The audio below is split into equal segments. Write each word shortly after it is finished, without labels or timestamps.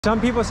Some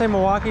people say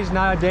Milwaukee's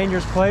not a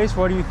dangerous place.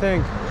 What do you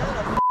think?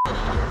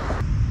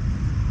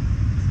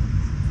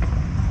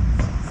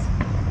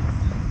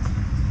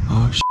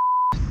 Oh,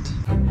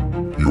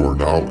 shit. You are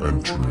now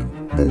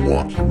entering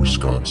Milwaukee,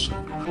 Wisconsin.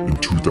 In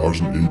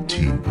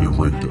 2018, it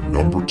ranked at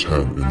number 10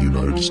 in the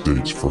United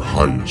States for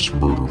highest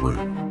murder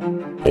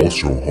rate.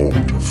 Also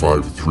home to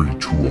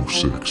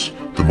 53206,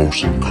 the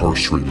most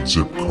incarcerated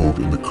zip code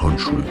in the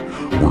country,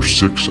 where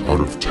 6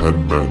 out of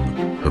 10 men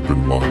have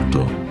been locked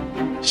up.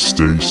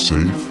 Stay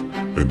safe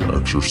and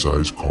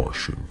exercise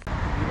caution. You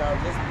know,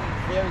 just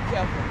be very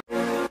careful.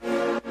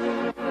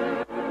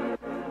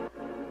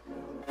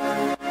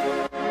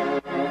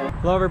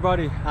 Hello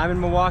everybody, I'm in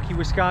Milwaukee,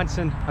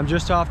 Wisconsin. I'm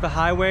just off the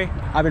highway.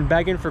 I've been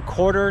begging for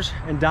quarters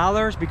and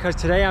dollars because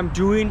today I'm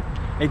doing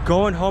a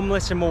Going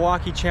Homeless in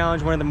Milwaukee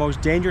challenge, one of the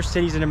most dangerous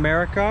cities in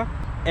America.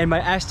 And my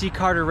SD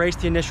card erased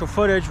the initial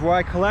footage where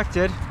I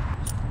collected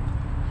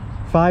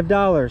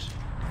 $5.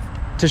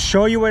 To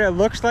show you what it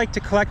looks like to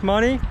collect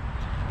money,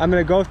 I'm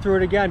gonna go through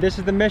it again. This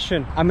is the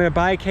mission. I'm gonna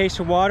buy a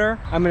case of water.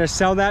 I'm gonna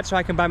sell that so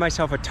I can buy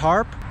myself a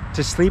tarp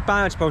to sleep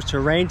on. It's supposed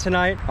to rain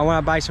tonight. I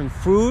wanna buy some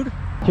food.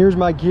 Here's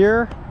my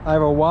gear. I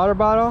have a water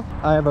bottle.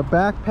 I have a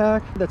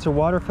backpack. That's a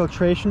water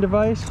filtration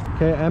device.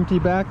 Okay, empty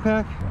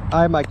backpack.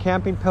 I have my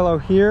camping pillow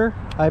here.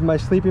 I have my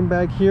sleeping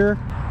bag here.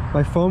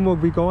 My phone will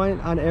be going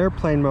on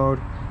airplane mode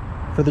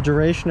for the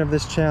duration of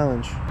this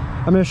challenge.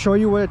 I'm gonna show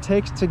you what it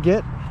takes to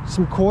get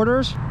some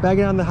quarters, bag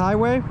it on the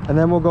highway, and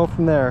then we'll go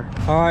from there.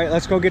 All right,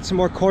 let's go get some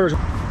more quarters.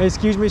 Hey,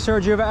 excuse me, sir,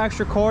 do you have an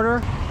extra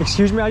quarter?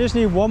 Excuse me, I just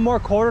need one more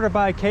quarter to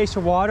buy a case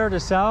of water to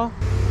sell.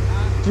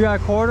 Do you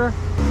have a quarter?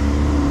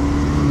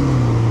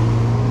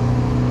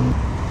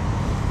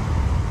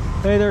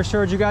 Hey there,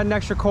 sir, do you got an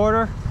extra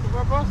quarter?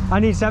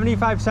 I need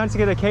 75 cents to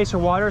get a case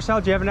of water to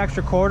sell. Do you have an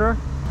extra quarter?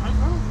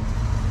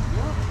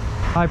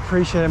 I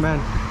appreciate it,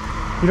 man.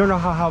 You don't know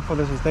how helpful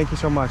this is. Thank you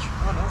so much.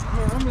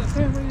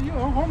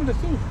 I'm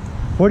homeless too.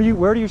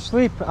 Where do you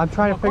sleep? I'm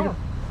trying to figure. Car.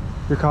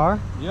 Your car?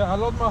 Yeah, I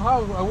lost my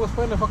house. I was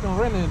paying the fucking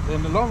rent,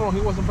 and the landlord,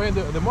 he wasn't paying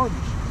the mortgage.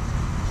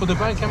 So the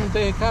bank came and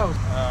take a house.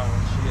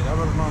 Shit, I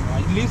don't know.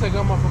 At least I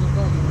got my fucking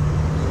car.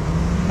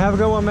 Have a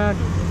good one, man.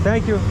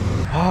 Thank you.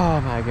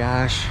 Oh my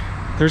gosh.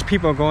 There's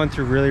people going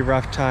through really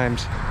rough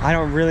times. I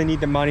don't really need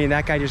the money, and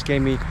that guy just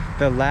gave me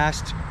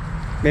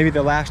maybe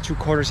the last 2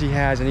 quarters he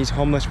has, and he's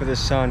homeless with his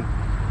son.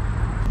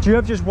 Do you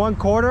have just 1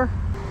 quarter?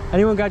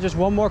 Anyone got just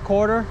 1 more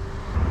quarter?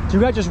 Do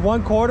you got just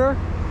 1 quarter?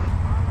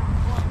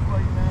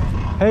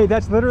 Hey,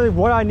 that's literally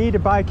what I need to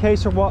buy a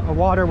case of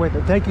water with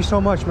it. Thank you so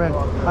much, man.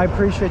 I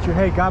appreciate you.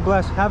 Hey, God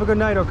bless. Have a good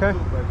night, okay?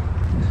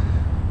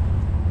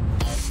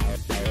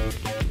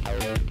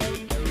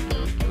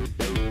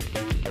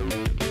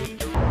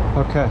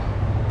 Okay.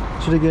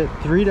 So to get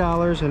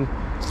 $3 and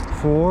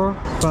 4,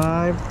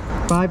 5,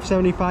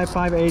 575,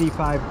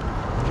 585.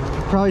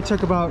 Probably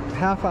took about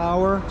half an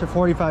hour to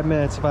 45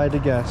 minutes if I had to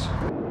guess.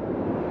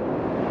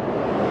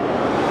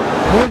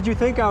 What did you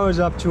think I was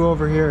up to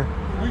over here?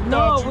 We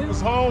thought you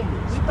was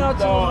homeless. We thought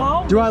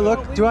you were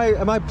homeless.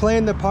 Am I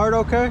playing the part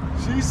okay?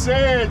 She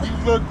said you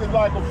looked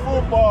like a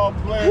football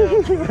player.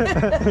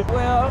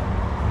 Well,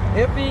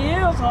 if he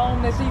is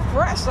homeless, he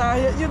fresh out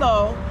here, you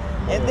know.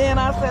 And then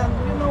I said,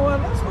 you know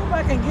what, let's go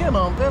back and get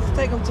him. Let's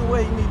take him to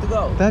where he needs to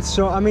go. That's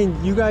so, I mean,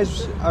 you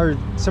guys are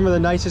some of the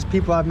nicest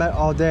people I've met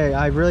all day.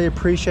 I really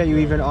appreciate you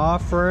even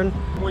offering.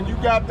 When you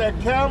got that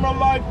camera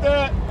like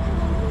that,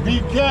 be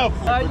careful,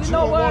 but you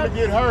don't want to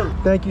get hurt.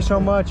 Thank you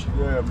so much.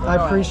 Yeah, man.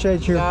 I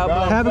appreciate you.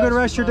 Have a good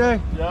rest of your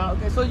day. Yeah.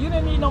 Okay, so you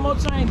didn't need no more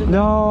change?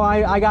 No,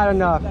 I got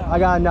enough. I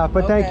got enough,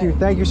 but Okay.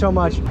 Thank you so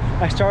much.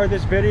 I started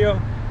this video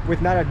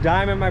with not a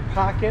dime in my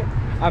pocket.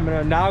 I'm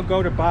gonna now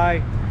go to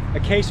buy a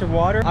case of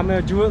water. I'm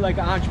gonna do it like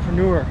an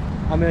entrepreneur.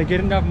 I'm gonna get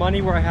enough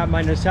money where I have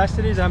my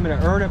necessities. I'm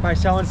gonna earn it by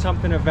selling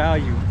something of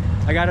value.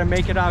 I gotta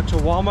make it out to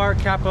Walmart,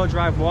 Capitol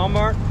Drive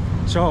Walmart.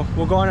 So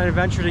we'll go on an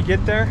adventure to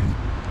get there.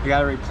 We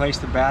gotta replace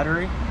the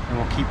battery and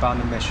we'll keep on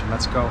the mission.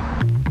 Let's go.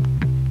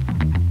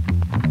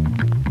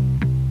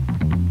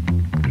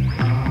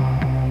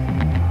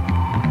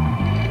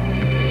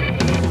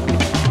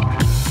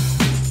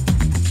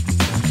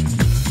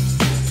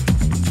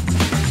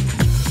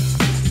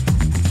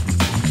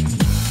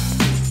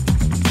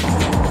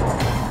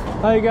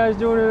 How you guys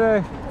doing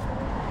today?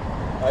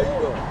 How you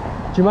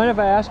doing? Do you mind if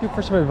I ask you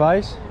for some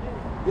advice?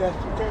 Yes,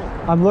 you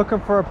can. I'm looking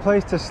for a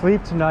place to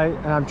sleep tonight,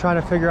 and I'm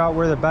trying to figure out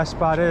where the best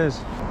spot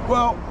is.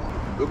 Well,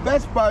 the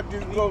best spot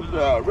is to go to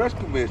the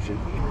rescue mission.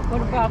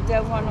 What about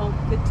that one on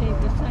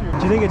 15th and Center?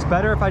 Do you think it's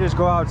better if I just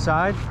go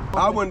outside?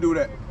 I wouldn't do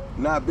that.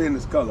 Not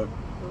business color.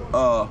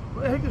 Well,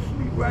 he can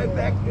sleep right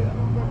back there.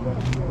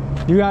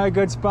 You got a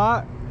good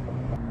spot?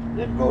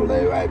 Just go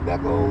lay right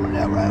back over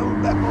there, back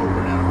over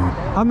there.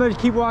 I'm gonna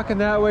keep walking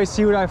that way,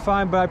 see what I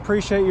find, but I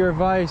appreciate your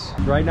advice.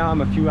 Right now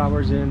I'm a few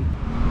hours in.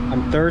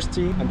 I'm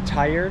thirsty, I'm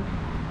tired,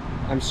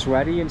 I'm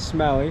sweaty and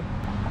smelly.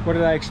 What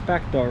did I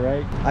expect though,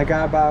 right? I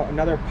got about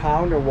another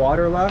pound of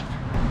water left.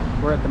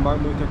 We're at the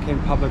Martin Luther King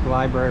Public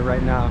Library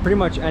right now. Pretty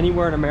much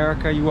anywhere in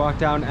America, you walk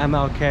down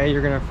MLK,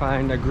 you're gonna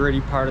find a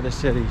gritty part of the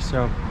city.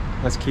 So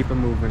Let's keep it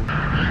moving.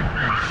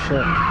 Oh,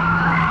 shit.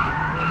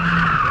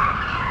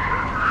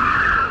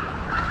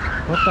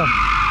 What the?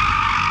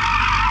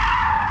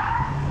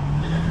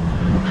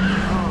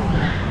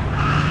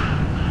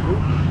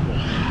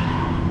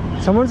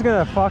 Someone's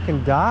gonna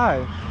fucking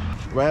die.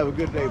 Well, have a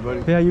good day,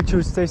 buddy. Yeah, you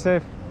too. Stay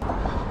safe.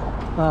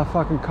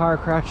 Fucking car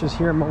crashes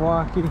here in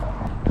Milwaukee.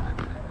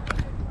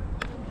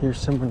 Here's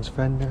someone's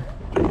fender.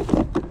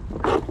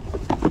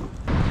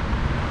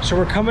 So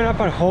we're coming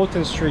up on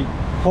Holton Street.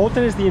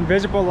 Holton is the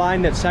invisible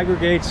line that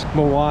segregates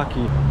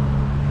Milwaukee.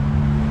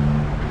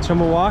 So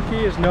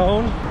Milwaukee is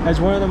known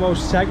as one of the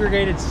most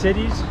segregated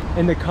cities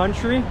in the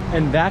country,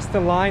 and that's the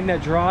line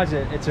that draws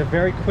it. It's a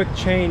very quick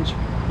change,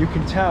 you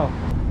can tell.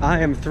 I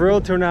am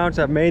thrilled to announce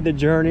I've made the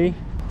journey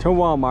to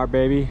Walmart,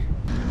 baby.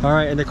 All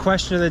right, and the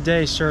question of the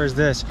day, sir, is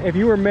this. If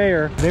you were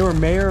mayor, they were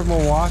mayor of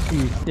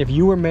Milwaukee. If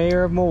you were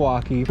mayor of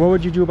Milwaukee, what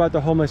would you do about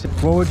the homeless?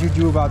 What would you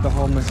do about the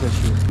homeless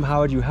issue? How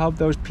would you help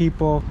those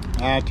people?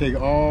 I'd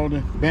take all the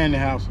abandoned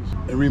houses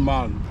and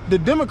remodel them. The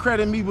Democrat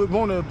in me would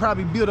want to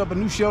probably build up a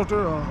new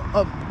shelter or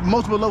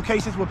multiple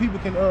locations where people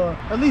can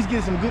at least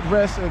get some good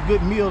rest, a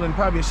good meal, and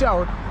probably a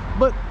shower.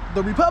 But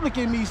the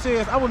Republican in me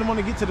says I wouldn't want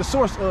to get to the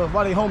source of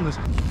why they homeless.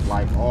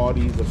 Like all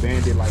these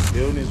abandoned like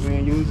buildings we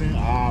ain't using,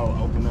 I'll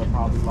open up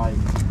probably like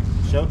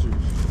shelters.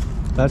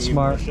 That's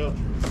smart.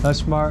 That's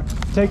smart.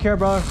 Take care,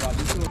 brother.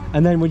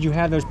 And then would you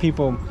have those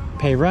people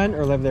pay rent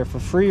or live there for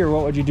free, or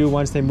what would you do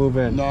once they move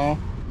in? No,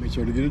 make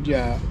sure to get a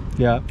job.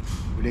 Yeah.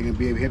 Where they can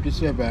be able to help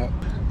themselves out.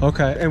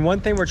 Okay, and one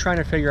thing we're trying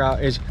to figure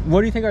out is,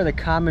 what do you think are the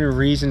common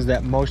reasons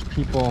that most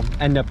people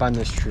end up on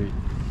this street?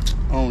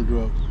 On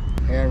drugs.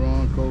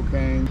 Heroin,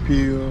 cocaine,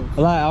 pills.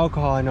 A lot of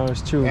alcohol, I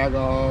noticed too.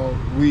 Alcohol,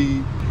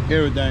 weed,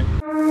 everything.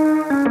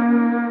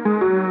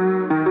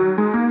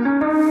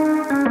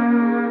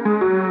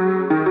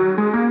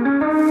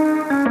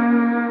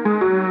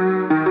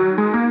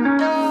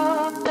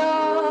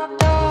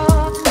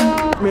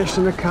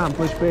 Mission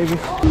accomplished, baby.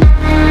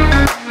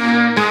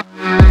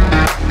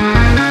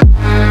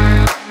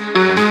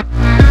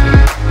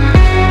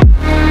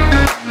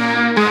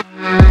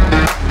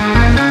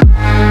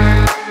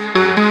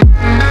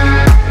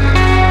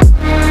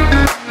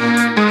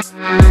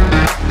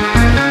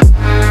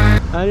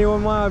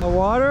 Anyone want a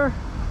water?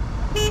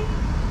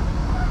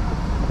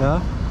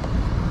 Yeah?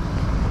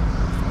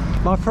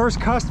 My first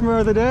customer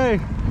of the day.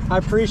 I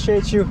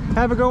appreciate you.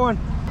 Have a good one.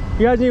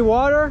 You guys need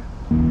water?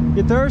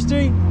 You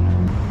thirsty?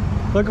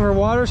 Looking for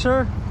water,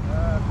 sir?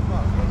 Come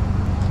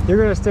on. You're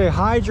gonna stay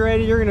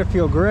hydrated. You're gonna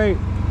feel great.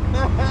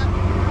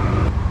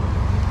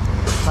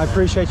 I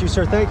appreciate you,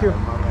 sir. Thank you.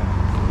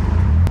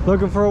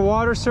 Looking for a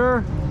water,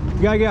 sir?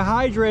 You gotta get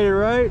hydrated,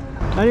 right?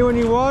 Anyone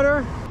need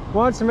water?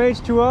 Want some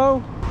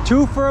H2O?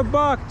 2 for a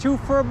buck. 2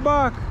 for a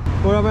buck.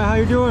 What up, man? How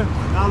you doing?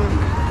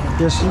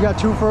 Yes, you got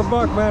 2 for a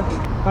buck, man.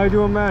 How you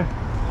doing, man?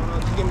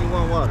 Just give me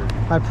one water.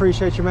 I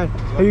appreciate you, man.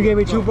 Hey, you gave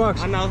me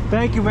 $2. I know.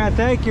 Thank you, man.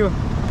 Thank you.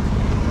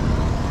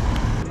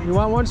 You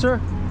want one, sir?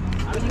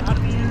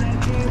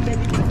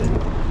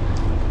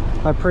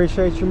 I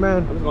appreciate you,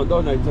 man. I'm just gonna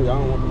donate to you. I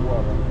don't want the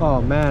water.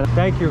 Oh, man.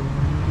 Thank you.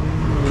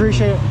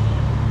 Appreciate it.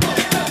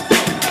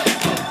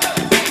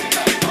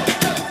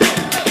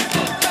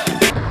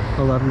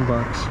 $11.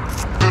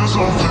 There's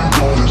something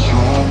going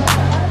strong,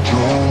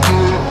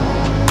 stronger.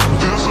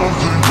 There's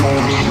something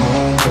going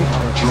strong,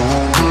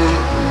 stronger.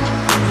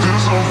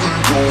 There's something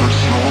going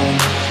strong,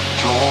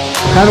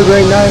 stronger. Have a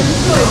great night.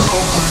 There's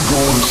something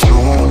going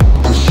strong,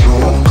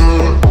 stronger.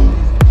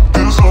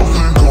 There's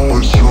something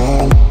going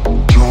strong,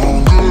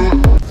 stronger.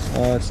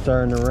 Oh, it's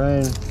starting to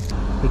rain.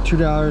 The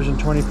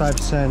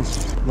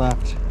 $2.25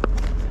 left.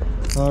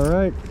 All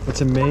right,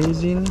 it's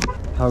amazing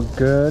how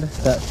good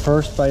that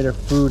first bite of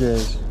food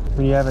is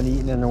when you haven't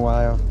eaten in a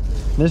while.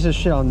 This is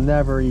shit I'll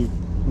never eat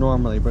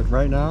normally, but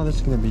right now this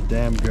is gonna be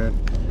damn good.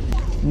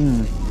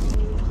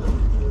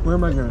 Where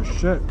am I gonna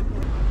shit?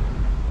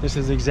 This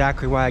is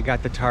exactly why I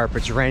got the tarp.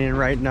 It's raining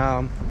right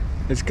now.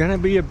 It's gonna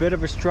be a bit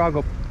of a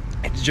struggle.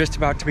 It's just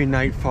about to be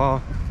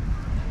nightfall.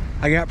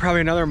 I got probably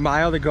another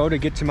mile to go to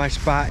get to my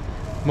spot.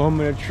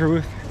 Moment of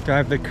truth. Do I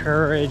have the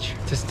courage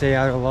to stay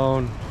out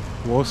alone?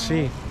 We'll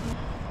see.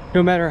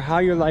 No matter how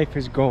your life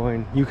is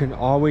going, you can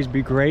always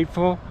be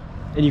grateful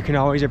and you can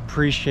always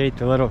appreciate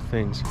the little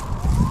things.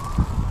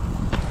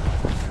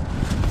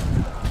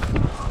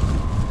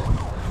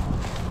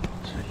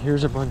 So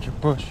here's a bunch of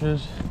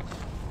bushes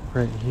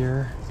right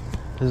here.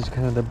 This is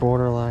kind of the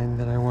borderline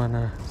that I want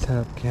to set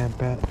up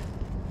camp at.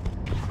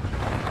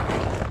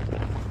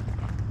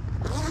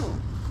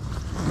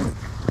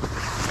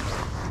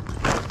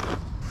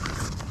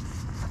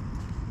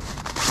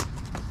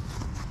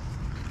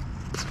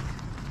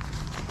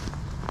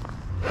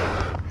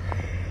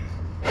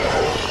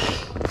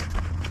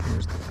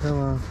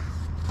 Pillow.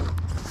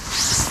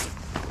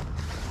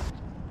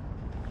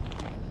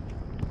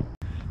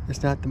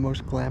 It's not the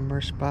most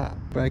glamorous spot,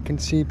 but I can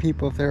see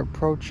people if they're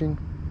approaching.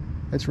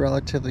 It's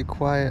relatively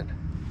quiet.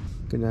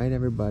 Good night,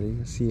 everybody.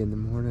 I'll see you in the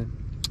morning.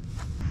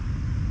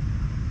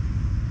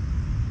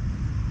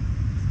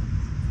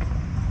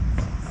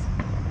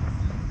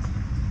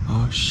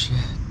 Oh shit.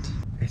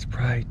 It's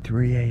probably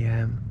 3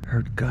 a.m.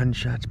 Heard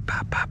gunshots,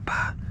 pa pa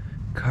pa.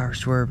 Car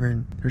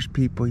swerving, there's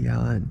people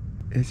yelling.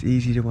 It's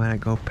easy to want to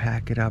go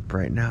pack it up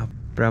right now,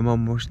 but I'm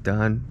almost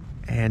done.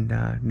 And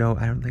no,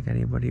 I don't think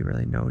anybody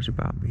really knows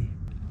about me.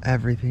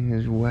 Everything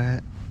is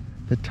wet.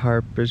 The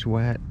tarp is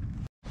wet.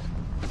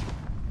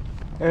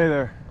 Hey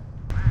there.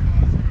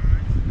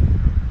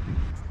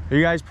 Are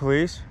you guys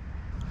police?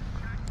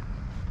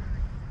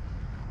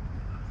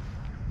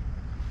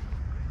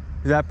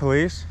 Is that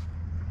police?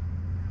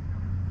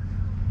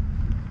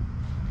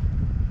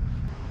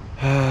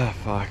 Ah,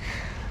 fuck.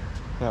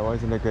 That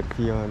wasn't a good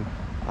feeling.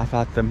 I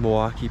thought the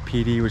Milwaukee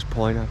PD was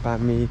pulling up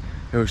on me.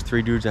 There was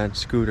 3 dudes on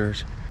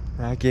scooters.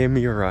 That gave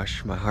me a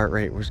rush. My heart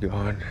rate was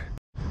going.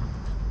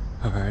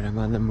 All right, I'm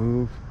on the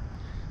move.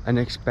 I didn't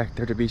expect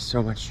there to be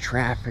so much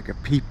traffic of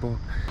people.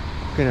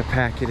 I'm gonna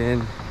pack it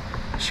in,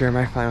 share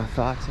my final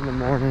thoughts in the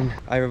morning.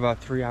 I have about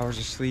 3 hours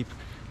of sleep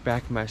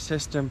back in my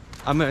system.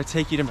 I'm gonna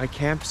take you to my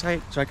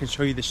campsite so I can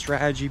show you the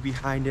strategy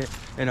behind it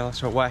and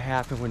also what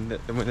happened when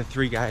the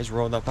 3 guys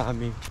rolled up on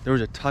me. There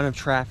was a ton of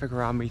traffic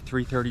around me,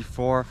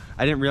 334.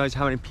 I didn't realize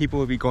how many people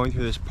would be going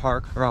through this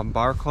park around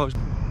bar close.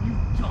 You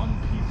dumb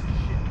piece of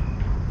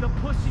shit. The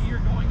pussy you're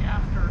going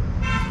after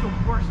is the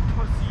worst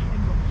pussy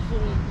in the whole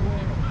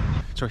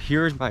world. So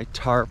here's my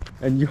tarp,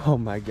 and oh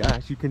my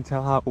gosh, you can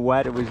tell how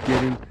wet it was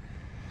getting.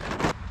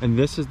 And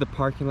this is the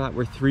parking lot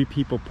where 3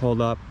 people pulled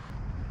up.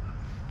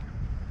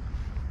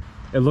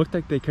 It looked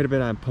like they could have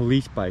been on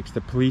police bikes.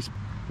 The police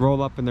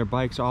roll up in their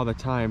bikes all the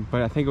time,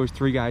 but I think it was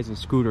 3 guys in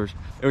scooters.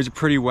 It was a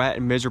pretty wet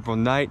and miserable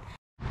night.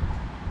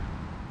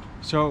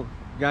 So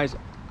guys,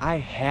 I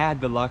had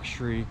the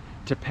luxury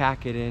to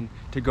pack it in,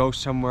 to go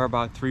somewhere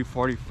about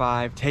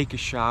 3:45, take a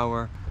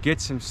shower, get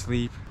some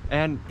sleep.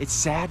 And it's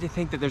sad to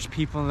think that there's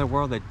people in the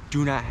world that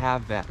do not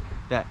have that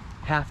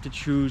have to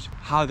choose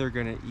how they're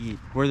gonna eat,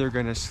 where they're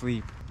gonna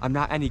sleep. I'm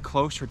not any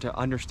closer to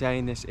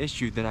understanding this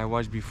issue than I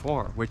was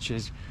before, which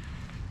is,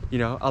 you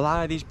know, a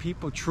lot of these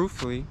people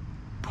truthfully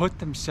put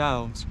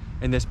themselves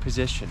in this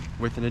position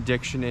with an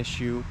addiction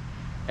issue.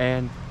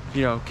 And,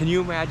 you know, can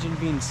you imagine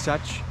being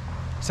such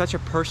a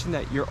person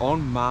that your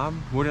own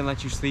mom wouldn't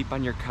let you sleep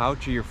on your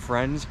couch, or your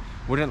friends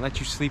wouldn't let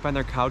you sleep on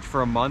their couch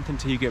for a month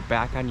until you get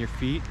back on your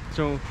feet?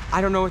 So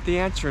I don't know what the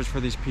answer is for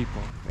these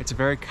people. It's a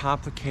very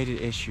complicated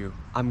issue.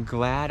 I'm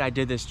glad I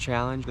did this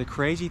challenge. The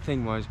crazy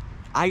thing was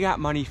I got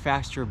money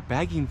faster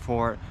begging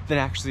for it than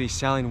actually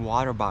selling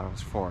water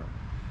bottles for it,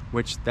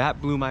 which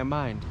that blew my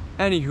mind.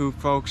 Anywho,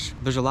 folks,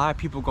 there's a lot of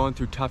people going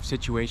through tough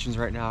situations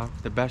right now.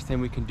 The best thing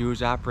we can do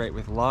is operate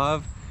with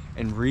love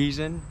and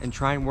reason and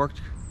try and work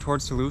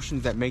towards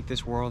solutions that make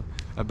this world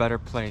a better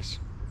place.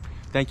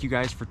 Thank you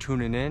guys for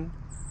tuning in.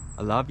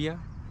 I love you.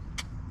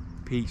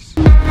 Peace.